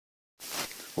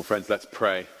Well, friends, let's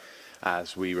pray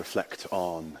as we reflect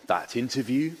on that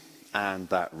interview and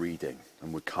that reading,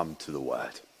 and we come to the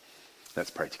word.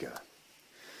 Let's pray together.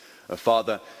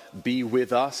 Father, be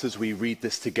with us as we read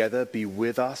this together. Be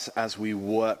with us as we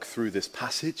work through this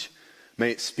passage.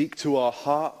 May it speak to our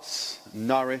hearts,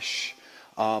 nourish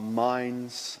our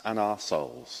minds and our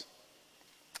souls.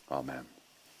 Amen.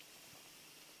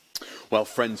 Well,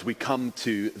 friends, we come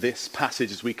to this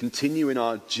passage as we continue in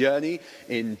our journey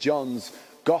in John's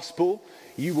Gospel.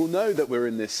 You will know that we're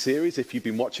in this series if you've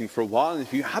been watching for a while, and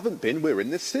if you haven't been, we're in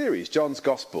this series, John's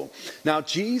Gospel. Now,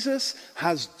 Jesus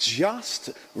has just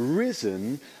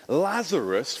risen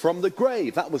Lazarus from the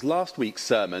grave. That was last week's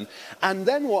sermon. And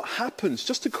then what happens,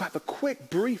 just to have a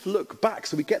quick, brief look back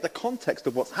so we get the context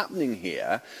of what's happening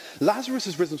here. Lazarus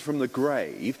has risen from the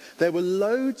grave. There were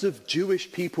loads of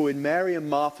Jewish people in Mary and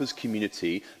Martha's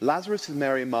community. Lazarus is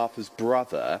Mary and Martha's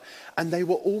brother, and they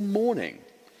were all mourning.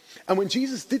 And when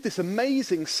Jesus did this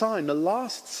amazing sign, the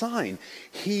last sign,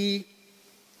 he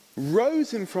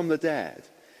rose him from the dead,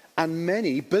 and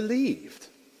many believed.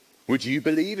 Would you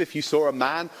believe if you saw a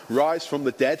man rise from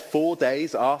the dead 4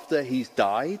 days after he's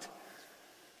died?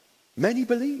 Many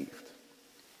believed.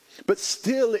 But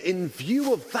still, in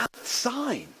view of that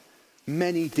sign,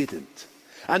 many didn't.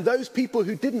 And those people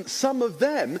who didn't, some of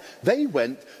them, they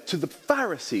went to the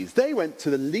Pharisees. They went to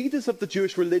the leaders of the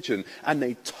Jewish religion, and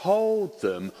they told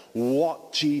them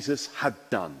what Jesus had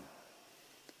done.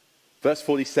 Verse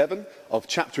 47 of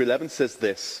chapter 11 says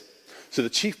this. So the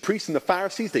chief priests and the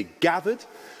Pharisees, they gathered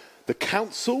the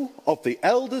council of the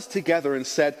elders together and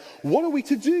said, "What are we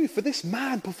to do? For this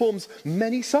man performs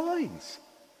many signs.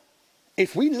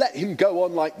 If we let him go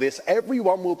on like this,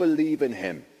 everyone will believe in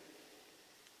him."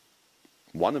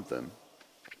 One of them,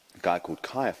 a guy called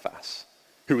Caiaphas,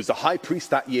 who was the high priest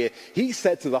that year, he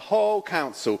said to the whole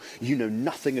council, "You know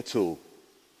nothing at all,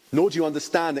 nor do you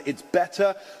understand that it's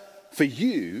better for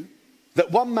you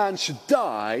that one man should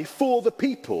die for the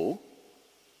people,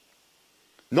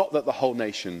 not that the whole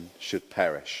nation should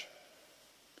perish."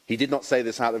 He did not say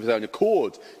this out of his own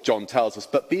accord, John tells us,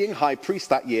 but being high priest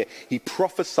that year, he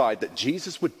prophesied that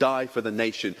Jesus would die for the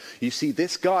nation. You see,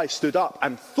 this guy stood up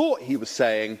and thought he was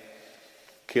saying,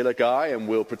 "Kill a guy and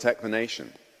we'll protect the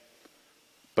nation."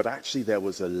 But actually there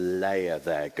was a layer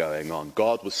there going on.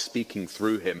 God was speaking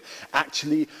through him.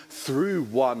 Actually, through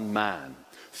one man,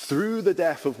 through the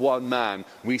death of one man,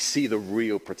 we see the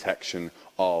real protection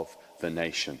of the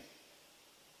nation.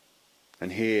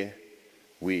 And here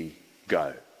we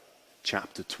go.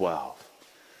 Chapter 12.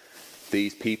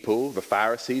 These people, the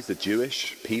Pharisees, the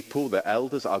Jewish people, the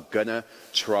elders, are gonna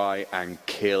try and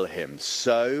kill him.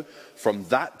 So, from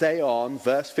that day on,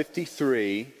 verse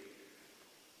 53,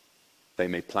 they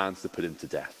made plans to put him to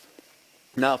death.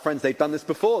 Now, friends, they've done this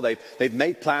before. They've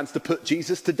made plans to put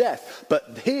Jesus to death.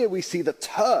 But here we see the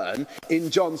turn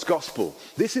in John's Gospel.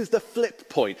 This is the flip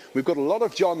point. We've got a lot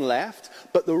of John left,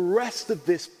 but the rest of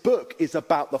this book is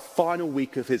about the final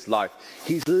week of his life.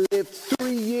 He's lived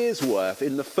 3 years' worth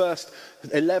in the first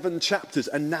 11 chapters,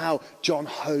 and now John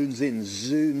hones in,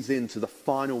 zooms into the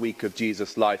final week of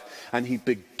Jesus' life, and he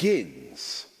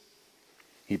begins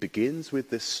with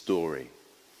this story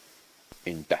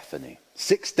in Bethany.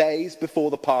 6 days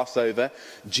before the Passover,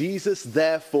 Jesus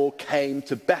therefore came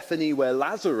to Bethany where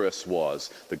Lazarus was,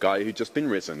 the guy who'd just been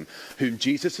risen, whom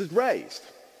Jesus had raised.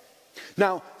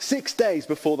 Now, 6 days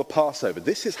before the Passover,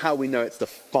 this is how we know it's the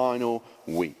final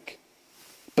week.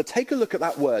 But take a look at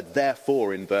that word,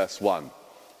 therefore, in verse 1.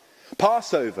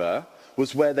 Passover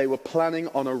was where they were planning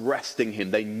on arresting him.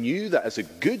 They knew that as a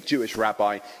good Jewish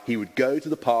rabbi, he would go to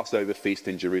the Passover feast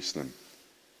in Jerusalem.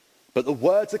 But the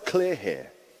words are clear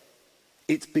here.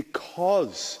 It's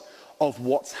because of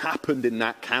what's happened in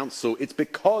that council. It's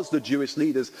because the Jewish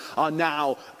leaders are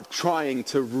now trying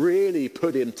to really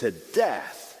put him to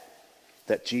death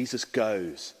that Jesus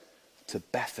goes to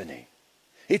Bethany.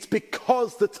 It's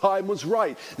because the time was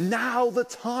right. Now the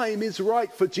time is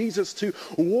right for Jesus to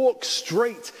walk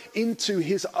straight into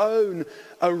his own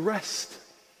arrest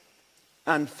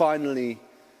and finally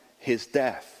his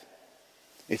death.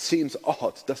 It seems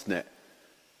odd, doesn't it?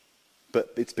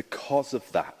 But it's because of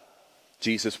that.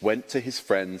 Jesus went to his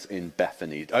friends in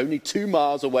Bethany, only 2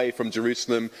 miles away from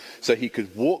Jerusalem, so he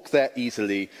could walk there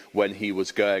easily when he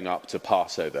was going up to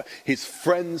Passover. His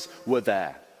friends were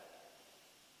there.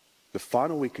 The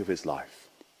final week of his life,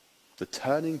 the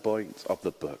turning point of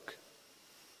the book.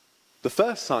 The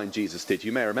first sign Jesus did,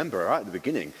 you may remember right at the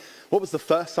beginning. What was the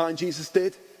first sign Jesus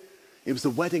did? It was the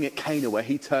wedding at Cana where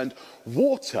he turned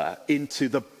water into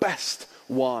the best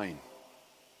wine.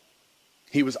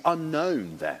 He was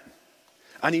unknown then.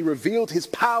 And he revealed his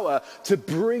power to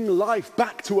bring life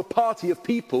back to a party of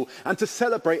people and to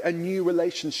celebrate a new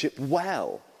relationship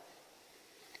well.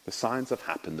 The signs have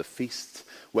happened. The feast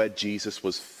where Jesus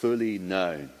was fully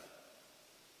known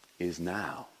is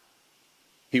now.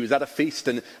 He was at a feast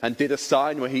and did a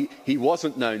sign where he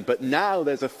wasn't known. But now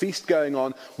there's a feast going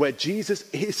on where Jesus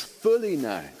is fully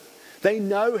known. They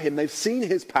know him. They've seen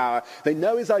his power. They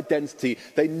know his identity.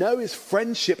 They know his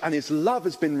friendship, and his love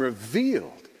has been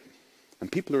revealed.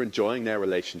 And people are enjoying their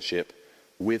relationship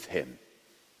with him.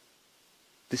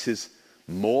 This is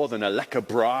more than a lekker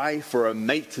braai for a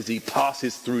mate as he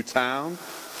passes through town.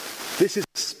 This is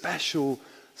a special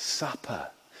supper.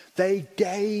 They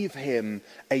gave him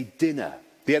a dinner.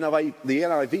 The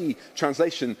NIV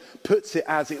translation puts it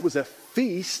as it was a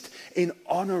feast in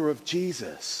honor of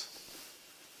Jesus.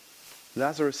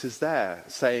 Lazarus is there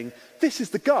saying, this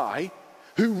is the guy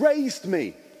who raised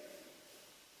me.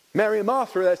 Mary and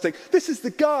Martha are there saying, this is the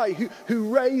guy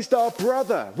who raised our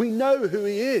brother. We know who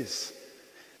he is.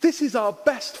 This is our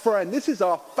best friend. This is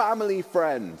our family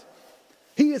friend.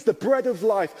 He is the bread of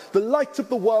life, the light of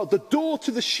the world, the door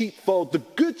to the sheepfold, the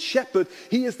good shepherd.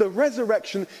 He is the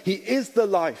resurrection. He is the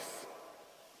life.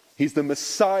 He's the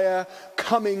Messiah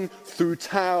coming through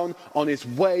town on his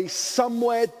way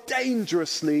somewhere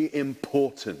dangerously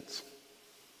important.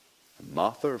 And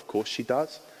Martha, of course she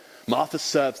does. Martha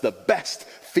serves the best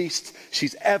feast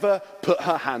she's ever put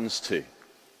her hands to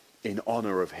in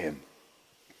honor of him.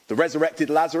 The resurrected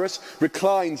Lazarus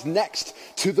reclines next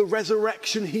to the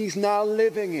resurrection he's now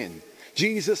living in.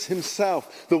 Jesus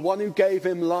himself, the one who gave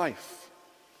him life.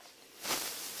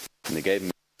 And they gave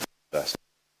him first.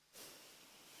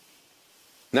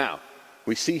 Now,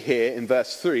 we see here in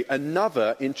verse 3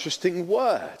 another interesting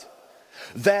word.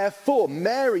 Therefore,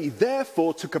 Mary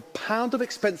therefore took a pound of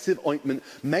expensive ointment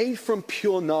made from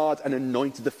pure nard and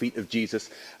anointed the feet of Jesus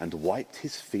and wiped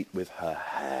his feet with her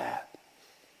hair.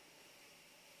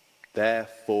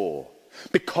 Therefore,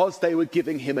 because they were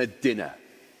giving him a dinner,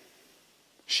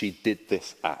 she did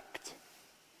this act.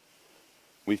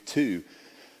 We've two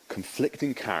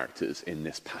conflicting characters in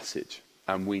this passage,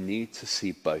 and we need to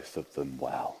see both of them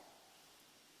well.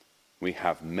 We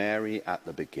have Mary at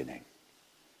the beginning.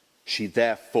 She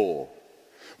therefore,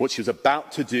 what she was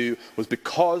about to do was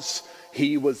because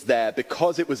he was there,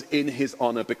 because it was in his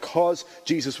honor, because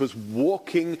Jesus was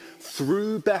walking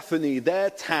through Bethany, their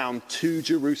town, to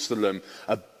Jerusalem,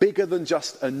 a bigger than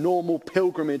just a normal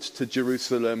pilgrimage to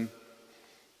Jerusalem.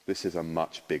 This is a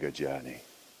much bigger journey.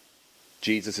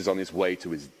 Jesus is on his way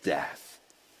to his death.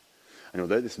 And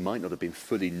although this might not have been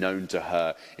fully known to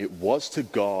her, it was to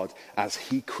God as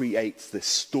he creates this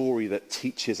story that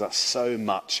teaches us so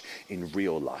much in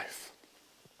real life.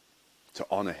 To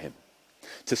honor him,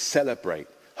 to celebrate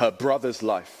her brother's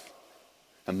life.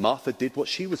 And Martha did what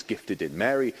she was gifted in.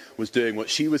 Mary was doing what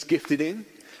she was gifted in,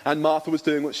 and Martha was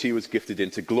doing what she was gifted in,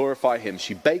 to glorify him.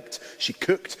 She baked, she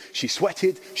cooked, she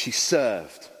sweated, she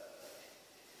served.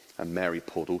 And Mary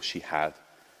poured all she had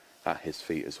at his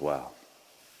feet as well.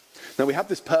 Now we have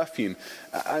this perfume,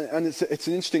 and it's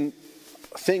an interesting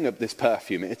thing of this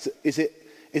perfume. Is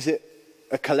it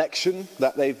a collection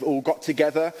that they've all got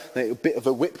together, a bit of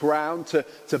a whip round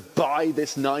to buy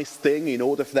this nice thing in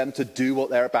order for them to do what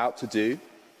they're about to do?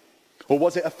 Or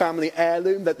was it a family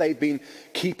heirloom that they've been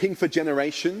keeping for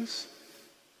generations?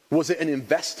 Was it an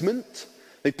investment?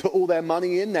 They put all their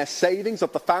money in, their savings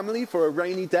of the family for a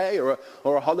rainy day or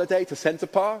a holiday to Center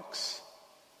Parks?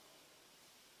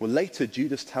 Well, later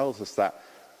Judas tells us that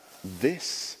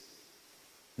this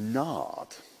nard,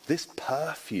 this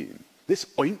perfume, this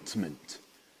ointment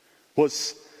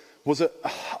was a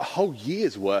whole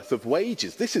year's worth of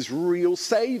wages. This is real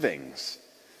savings.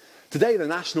 Today, the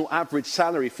national average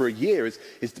salary for a year is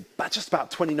just about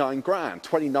 29 grand,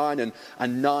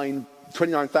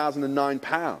 29,009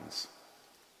 pounds.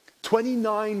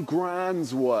 29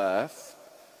 grand's worth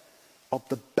of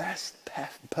the best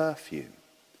perfume.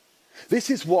 This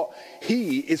is what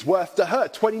he is worth to her,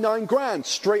 29 grand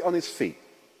straight on his feet.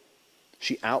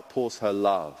 She outpours her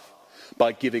love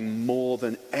by giving more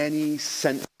than any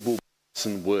sensible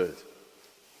person would.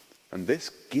 And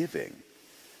this giving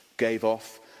gave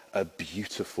off a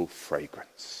beautiful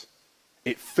fragrance.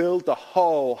 It filled the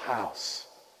whole house.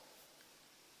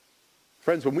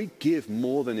 Friends, when we give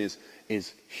more than is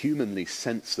humanly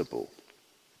sensible,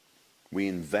 we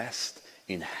invest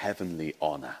in heavenly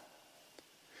honor.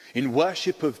 In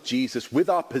worship of Jesus, with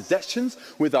our possessions,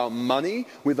 with our money,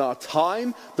 with our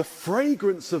time, the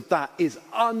fragrance of that is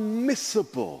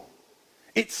unmissable.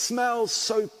 It smells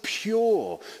so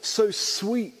pure, so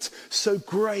sweet, so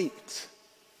great.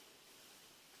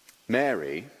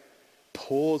 Mary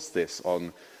pours this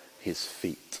on his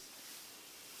feet.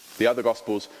 The other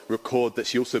Gospels record that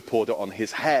she also poured it on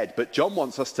his head, but John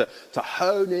wants us to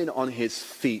hone in on his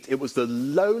feet. It was the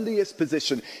lowliest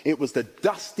position. It was the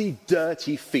dusty,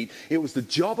 dirty feet. It was the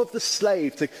job of the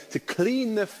slave to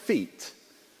clean the feet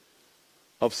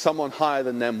of someone higher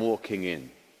than them walking in.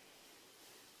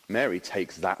 Mary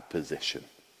takes that position,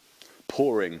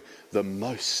 pouring the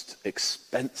most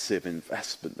expensive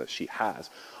investment that she has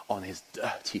on his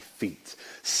dirty feet,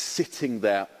 sitting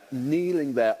there,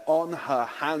 kneeling there on her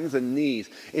hands and knees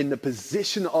in the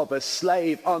position of a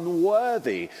slave,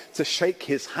 unworthy to shake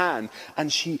his hand.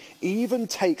 And she even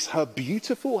takes her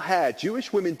beautiful hair.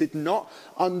 Jewish women did not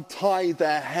untie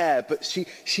their hair, but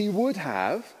she would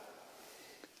have.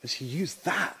 And she used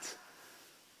that,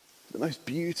 the most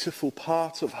beautiful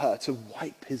part of her, to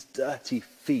wipe his dirty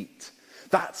feet.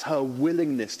 That's her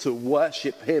willingness to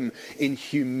worship him in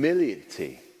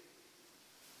humility.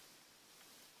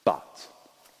 But,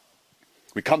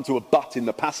 we come to a but in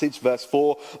the passage, verse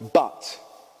 4, but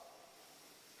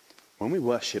when we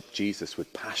worship Jesus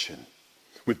with passion,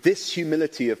 with this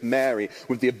humility of Mary,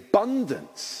 with the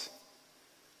abundance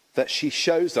that she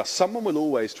shows us, someone will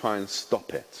always try and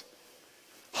stop it.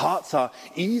 Hearts are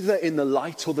either in the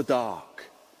light or the dark.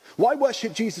 Why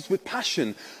worship Jesus with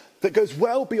passion that goes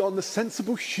well beyond the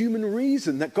sensible human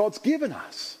reason that God's given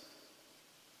us?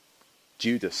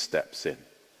 Judas steps in.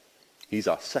 He's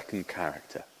our second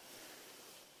character,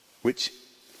 which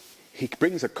he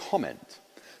brings a comment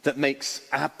that makes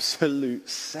absolute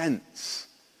sense.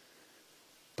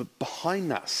 But behind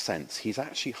that sense, he's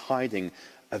actually hiding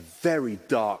a very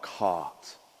dark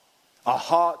heart. A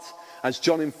heart, as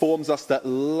John informs us, that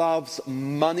loves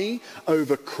money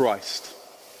over Christ.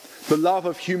 The love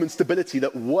of human stability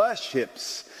that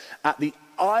worships at the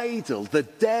idol, the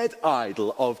dead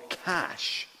idol of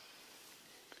cash.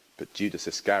 But Judas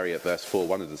Iscariot, verse 4,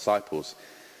 one of the disciples,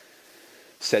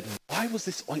 said, why was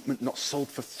this ointment not sold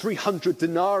for 300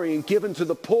 denarii and given to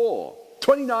the poor?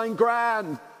 29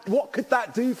 grand. What could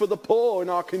that do for the poor in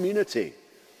our community?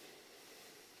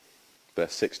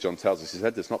 Verse 6, John tells us, he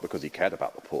said this not because he cared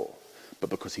about the poor,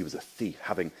 but because he was a thief.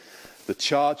 Having the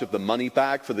charge of the money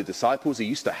bag for the disciples, he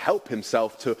used to help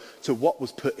himself to what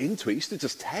was put into it. He used to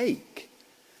just take.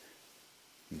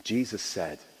 And Jesus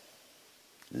said,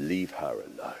 leave her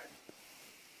alone.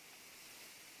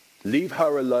 Leave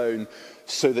her alone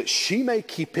so that she may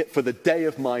keep it for the day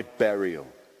of my burial.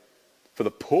 For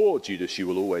the poor, Judas, you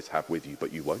will always have with you,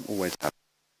 but you won't always have.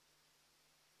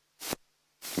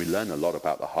 We learn a lot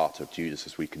about the heart of Judas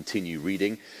as we continue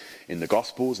reading in the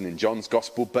Gospels and in John's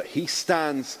Gospel, but he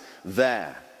stands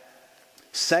there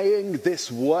saying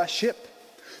this worship,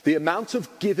 the amount of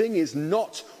giving is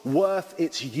not worth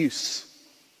its use.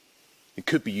 It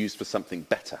could be used for something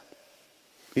better.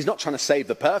 He's not trying to save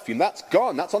the perfume. That's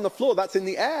gone. That's on the floor. That's in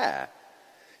the air.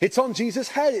 It's on Jesus'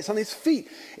 head. It's on his feet.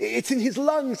 It's in his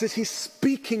lungs as he's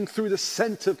speaking through the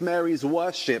scent of Mary's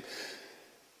worship.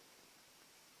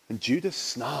 And Judas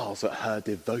snarls at her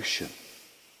devotion.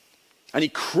 And he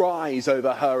cries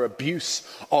over her abuse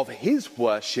of his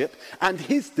worship and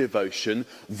his devotion,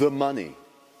 the money.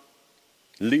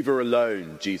 Leave her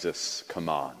alone, Jesus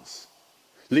commands.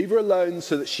 Leave her alone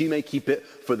so that she may keep it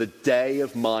for the day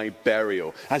of my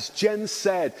burial. As Jen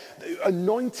said,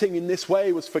 anointing in this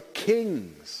way was for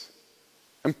kings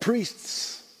and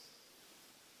priests,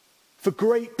 for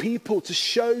great people to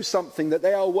show something that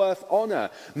they are worth honor.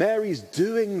 Mary's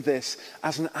doing this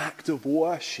as an act of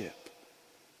worship.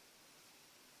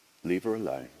 Leave her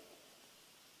alone.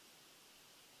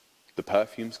 The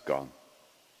perfume's gone.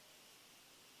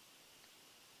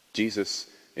 Jesus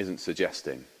isn't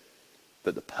suggesting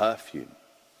that the perfume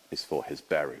is for his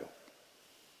burial.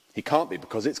 He can't be,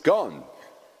 because it's gone.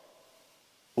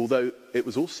 Although it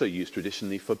was also used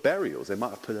traditionally for burials. They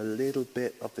might have put a little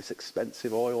bit of this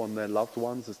expensive oil on their loved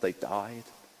ones as they died.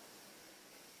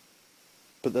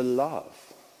 But the love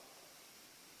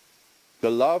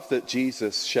that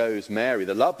Jesus shows Mary,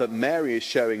 the love that Mary is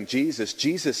showing Jesus,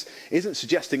 Jesus isn't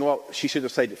suggesting, well, she should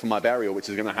have saved it for my burial, which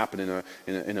is going to happen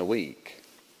in a week.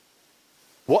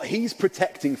 What he's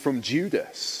protecting from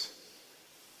Judas,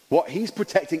 what he's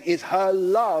protecting is her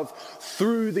love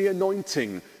through the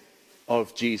anointing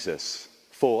of Jesus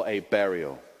for a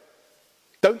burial.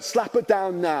 Don't slap her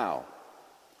down now.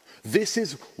 This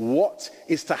is what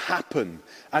is to happen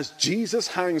as Jesus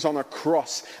hangs on a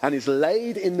cross and is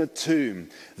laid in the tomb.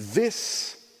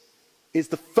 This is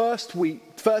the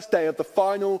first day of the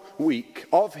final week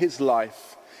of his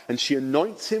life, and she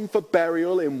anoints him for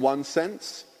burial in one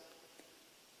sense.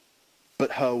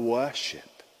 But her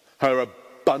worship, her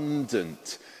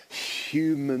abundant,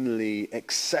 humanly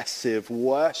excessive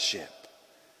worship,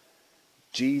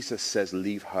 Jesus says,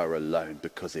 leave her alone,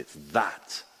 because it's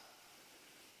that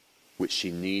which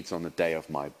she needs on the day of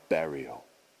my burial.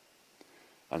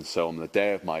 And so on the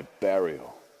day of my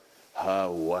burial, her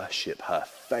worship, her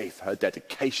faith, her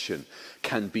dedication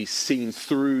can be seen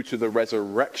through to the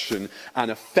resurrection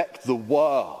and affect the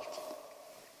world.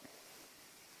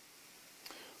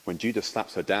 When Judas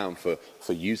slaps her down for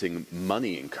using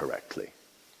money incorrectly,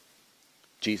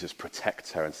 Jesus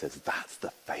protects her and says, that's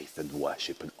the faith and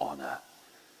worship and honor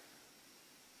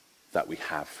that we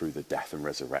have through the death and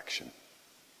resurrection,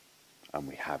 and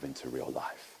we have into real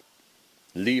life.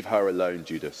 Leave her alone,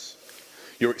 Judas.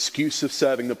 Your excuse of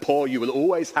serving the poor, you will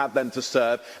always have them to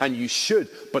serve, and you should,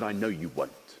 but I know you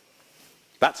won't.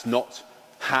 That's not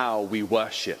how we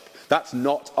worship. That's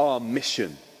not our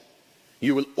mission.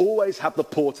 You will always have the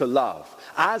poor to love,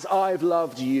 as I've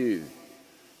loved you.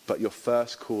 But your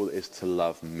first call is to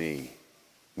love me,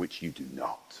 which you do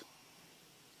not.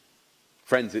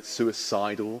 Friends, it's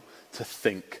suicidal to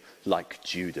think like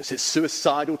Judas. It's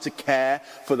suicidal to care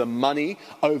for the money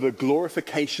over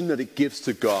glorification that it gives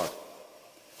to God.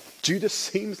 Judas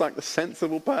seems like the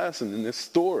sensible person in this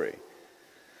story.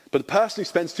 But the person who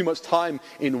spends too much time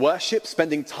in worship,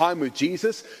 spending time with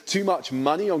Jesus, too much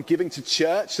money on giving to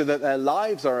church so that their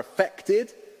lives are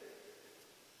affected,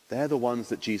 they're the ones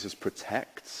that Jesus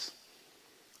protects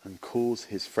and calls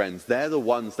his friends. They're the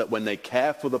ones that when they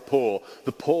care for the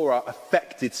poor are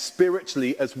affected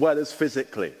spiritually as well as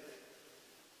physically.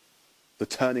 The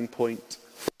turning point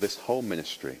of this whole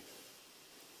ministry.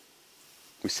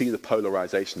 We see the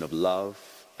polarization of love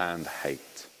and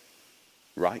hate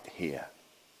right here.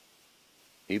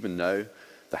 Even though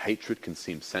the hatred can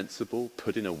seem sensible,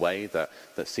 put in a way that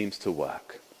seems to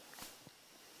work.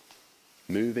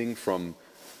 Moving from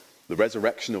the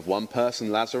resurrection of one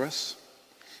person, Lazarus,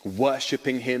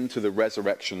 worshipping him, to the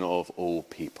resurrection of all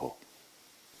people.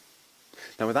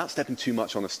 Now, without stepping too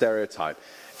much on a stereotype,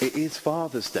 it is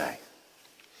Father's Day.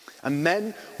 And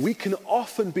men, we can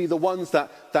often be the ones that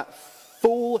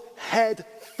fall head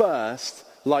first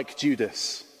like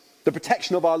Judas. The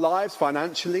protection of our lives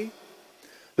financially,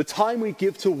 the time we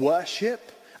give to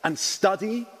worship and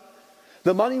study,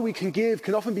 the money we can give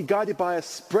can often be guided by a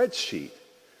spreadsheet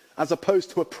as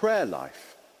opposed to a prayer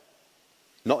life.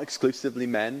 Not exclusively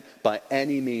men by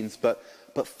any means, but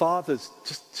fathers,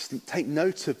 just take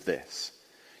note of this.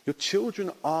 Your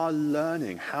children are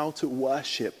learning how to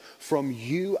worship from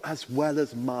you as well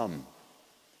as mum.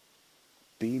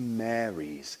 Be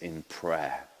Marys in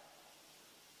prayer.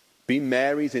 Be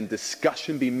Marys in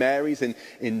discussion. Be Marys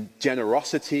in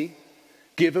generosity.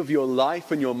 Give of your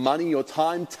life and your money, your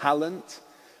time, talent,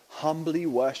 humbly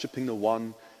worshipping the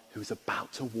one who is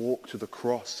about to walk to the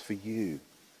cross for you,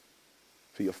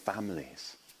 for your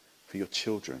families, for your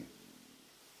children,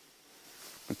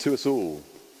 and to us all.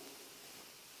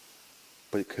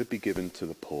 But it could be given to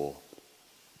the poor.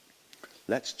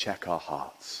 Let's check our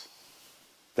hearts.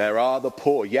 There are the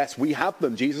poor. Yes, we have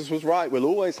them. Jesus was right. We'll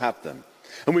always have them.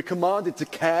 And we're commanded to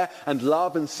care and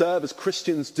love and serve as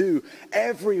Christians do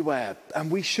everywhere.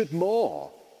 And we should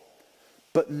more.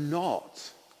 But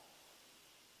not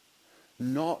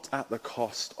at the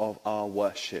cost of our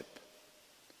worship.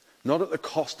 Not at the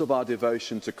cost of our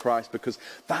devotion to Christ, because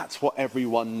that's what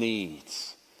everyone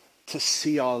needs. To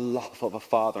see our love of a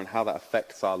Father and how that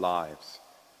affects our lives.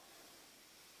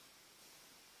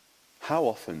 How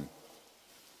often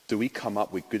do we come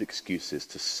up with good excuses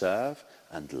to serve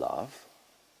and love,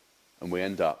 and we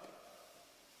end up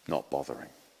not bothering?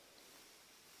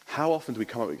 How often do we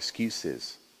come up with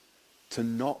excuses to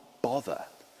not bother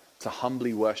to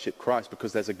humbly worship Christ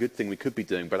because there's a good thing we could be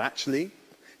doing, but actually,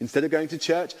 instead of going to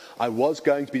church, I was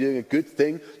going to be doing a good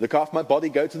thing, look after my body,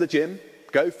 go to the gym,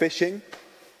 go fishing,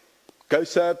 go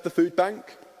serve the food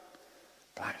bank.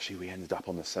 But actually we ended up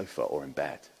on the sofa or in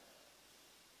bed.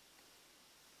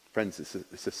 Friends,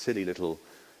 it's a silly little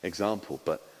example,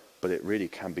 but it really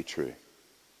can be true.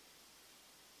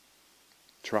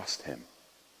 Trust him.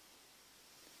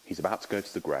 He's about to go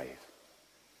to the grave.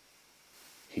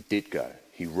 He did go.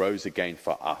 He rose again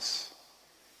for us.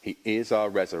 He is our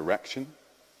resurrection,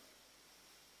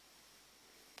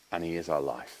 and he is our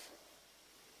life.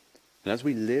 And as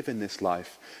we live in this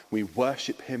life, we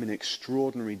worship him in an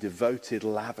extraordinary, devoted,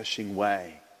 lavishing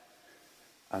way.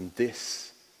 And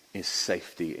this is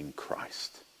safety in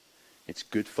Christ. It's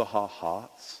good for our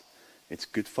hearts. It's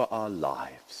good for our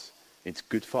lives. It's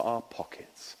good for our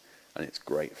pockets. And it's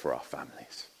great for our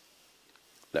families.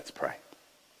 Let's pray.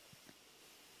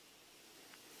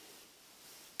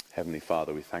 Heavenly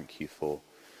Father, we thank you for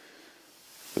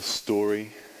the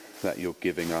story that you're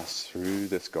giving us through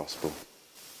this gospel.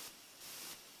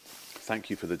 Thank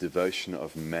you for the devotion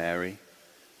of Mary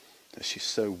that she's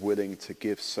so willing to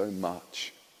give so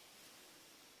much,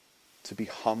 to be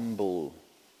humble,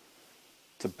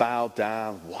 to bow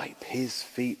down, wipe his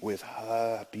feet with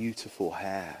her beautiful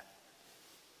hair.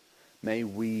 May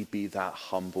we be that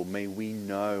humble. May we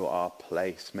know our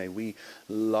place. May we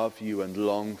love you and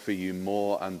long for you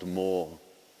more and more.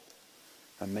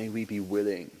 And may we be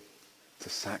willing to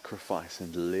sacrifice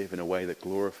and live in a way that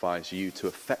glorifies you, to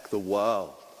affect the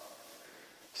world,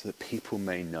 so that people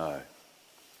may know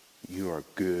you are a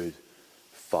good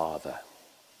Father.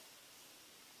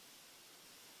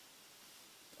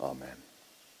 Amen.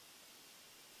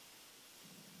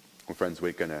 Well, friends,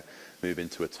 we're going to move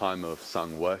into a time of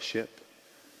sung worship.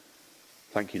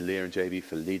 Thank you, Leah and JB,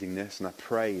 for leading this. And I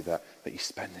pray that you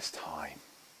spend this time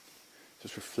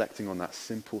just reflecting on that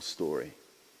simple story,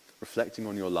 reflecting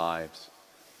on your lives,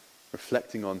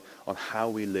 reflecting on how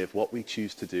we live, what we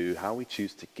choose to do, how we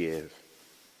choose to give.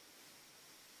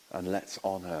 And let's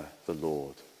honor the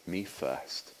Lord, me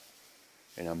first,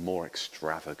 in a more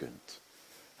extravagant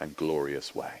and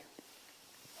glorious way.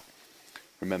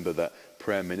 Remember that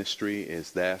prayer ministry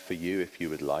is there for you if you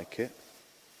would like it.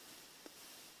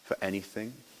 For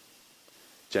anything.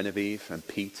 Genevieve and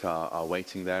Pete are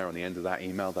waiting there on the end of that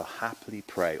email. They'll happily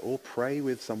pray, or pray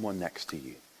with someone next to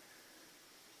you.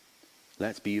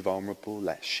 Let's be vulnerable,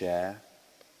 let's share,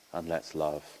 and let's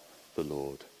love the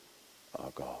Lord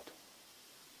our God.